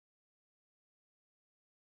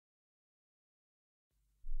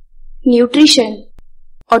Nutrition.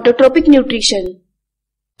 Autotrophic nutrition.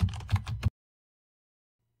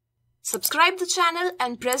 Subscribe the channel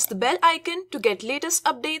and press the bell icon to get latest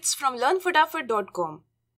updates from LearnFatafat.com.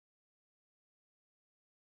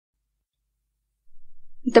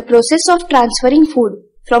 The process of transferring food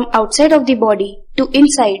from outside of the body to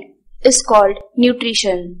inside is called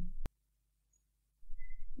nutrition.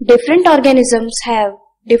 Different organisms have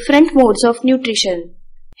different modes of nutrition.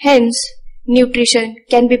 Hence, nutrition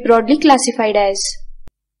can be broadly classified as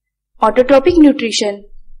autotrophic nutrition,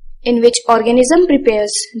 in which organism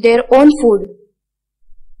prepares their own food;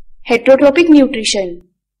 heterotrophic nutrition,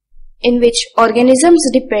 in which organisms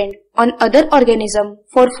depend on other organisms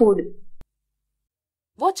for food.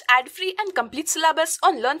 Watch ad-free and complete syllabus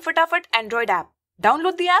on LearnFatafat Android app.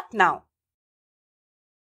 Download the app now.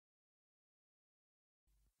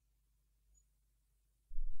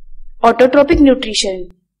 Autotrophic nutrition.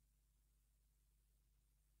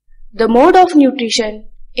 The mode of nutrition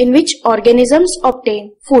in which organisms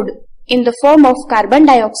obtain food in the form of carbon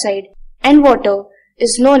dioxide and water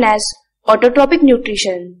is known as autotrophic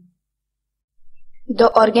nutrition.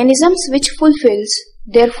 The organisms which fulfills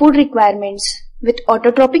their food requirements with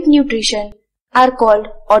autotrophic nutrition are called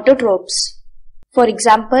autotrophs. For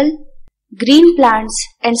example, green plants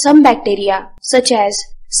and some bacteria such as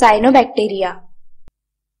cyanobacteria.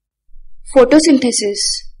 Photosynthesis.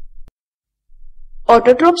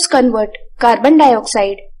 Autotrophs convert carbon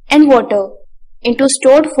dioxide and water into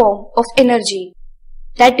stored form of energy,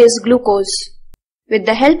 that is glucose, with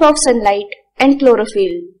the help of sunlight and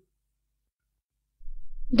chlorophyll.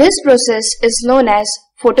 This process is known as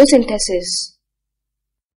photosynthesis.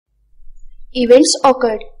 Events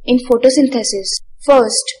occurred in photosynthesis.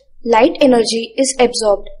 First, light energy is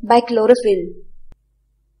absorbed by chlorophyll.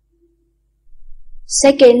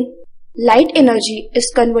 Second, light energy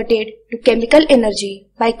is converted to chemical energy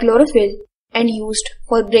by chlorophyll and used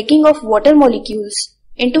for breaking of water molecules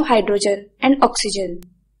into hydrogen and oxygen.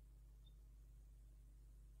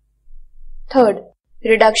 Third,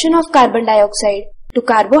 reduction of carbon dioxide to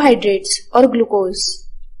carbohydrates or glucose.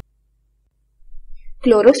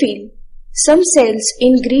 Chlorophyll. Some cells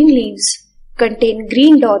in green leaves contain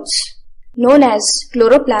green dots known as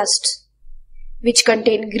chloroplasts, which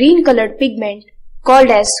contain green colored pigment called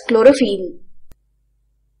as chlorophyll.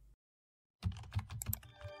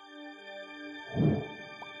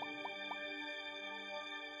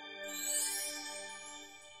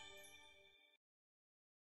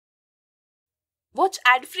 Watch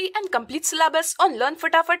ad-free and complete syllabus on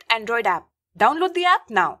LearnFatafat Android app. Download the app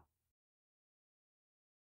now.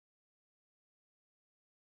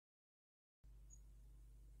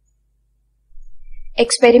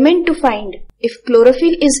 Experiment to find if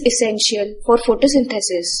chlorophyll is essential for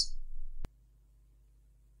photosynthesis.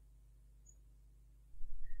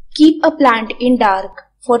 Keep a plant in dark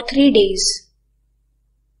for 3 days.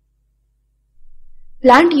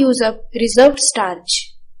 Plant use up reserved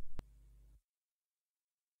starch.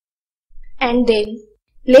 And then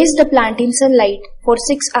place the plant in sunlight for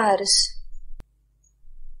 6 hours.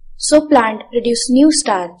 So plant produce new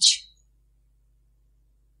starch.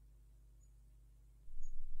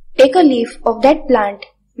 Take a leaf of that plant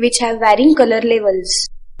which have varying color levels.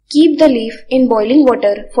 Keep the leaf in boiling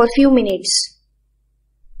water for few minutes.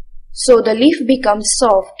 So the leaf becomes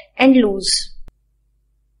soft and loose.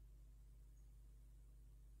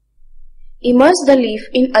 Immerse the leaf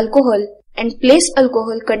in alcohol and place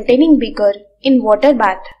alcohol containing beaker in water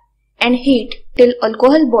bath and heat till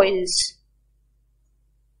alcohol boils.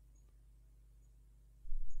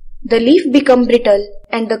 The leaf becomes brittle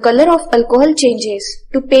and the color of alcohol changes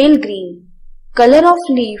to pale green. Color of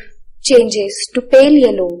leaf changes to pale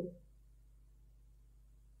yellow.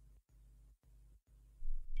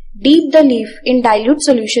 Dip the leaf in dilute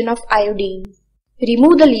solution of iodine.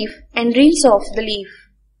 Remove the leaf and rinse off the leaf.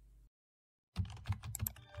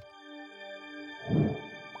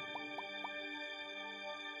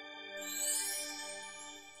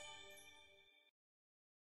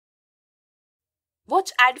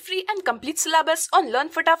 Watch ad-free and complete syllabus on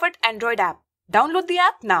LearnFatafat Android app. Download the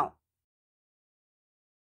app now.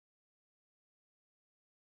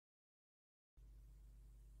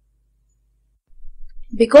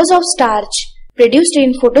 Because of starch produced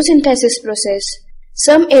in photosynthesis process,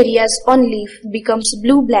 some areas on leaf becomes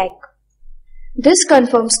blue-black. This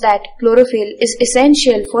confirms that chlorophyll is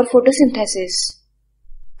essential for photosynthesis.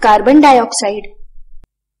 Carbon dioxide.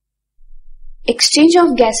 Exchange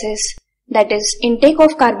of gases, that is, intake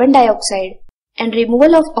of carbon dioxide and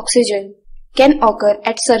removal of oxygen, can occur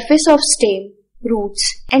at surface of stem, roots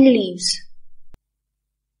and leaves.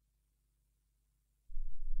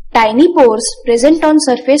 Tiny pores present on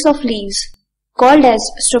surface of leaves, called as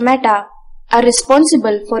stomata, are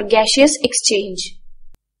responsible for gaseous exchange.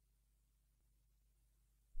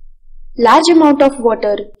 Large amount of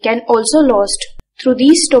water can also lost through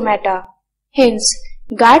these stomata. Hence,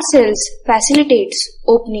 guard cells facilitates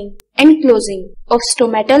opening and closing of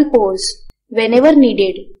stomatal pores whenever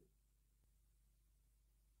needed.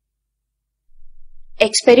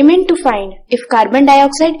 Experiment to find if carbon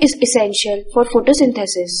dioxide is essential for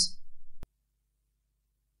photosynthesis.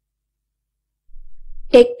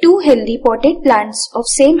 Take 2 healthy potted plants of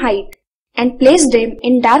same height and place them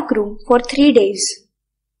in dark room for 3 days.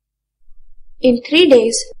 In 3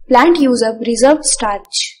 days, plant use up reserved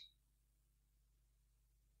starch.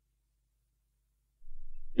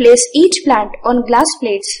 Place each plant on glass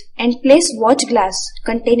plates and place watch glass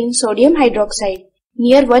containing sodium hydroxide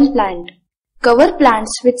near one plant. Cover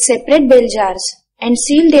plants with separate bell jars and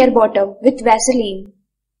seal their bottom with Vaseline.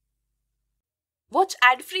 Watch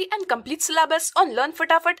ad-free and complete syllabus on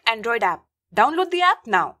LearnFatafat Android app. Download the app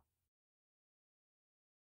now.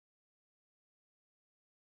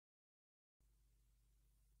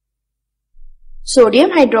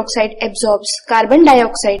 Sodium hydroxide absorbs carbon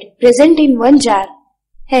dioxide present in one jar.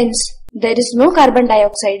 Hence, there is no carbon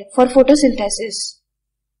dioxide for photosynthesis.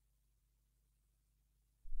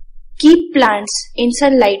 Keep plants in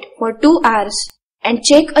sunlight for 2 hours and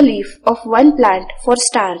check a leaf of one plant for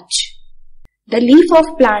starch. The leaf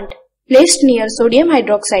of plant placed near sodium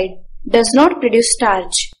hydroxide does not produce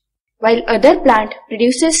starch, while other plant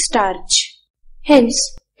produces starch. Hence,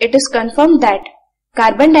 it is confirmed that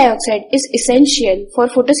carbon dioxide is essential for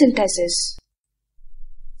photosynthesis.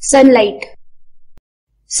 Sunlight.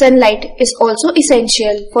 Sunlight is also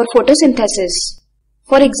essential for photosynthesis.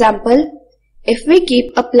 For example, if we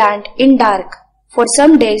keep a plant in dark for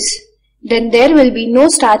some days, then there will be no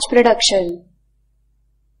starch production.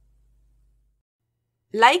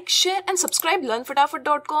 Like, share and subscribe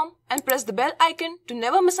LearnFatafat.com and press the bell icon to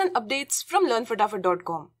never miss an updates from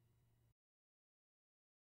LearnFatafat.com.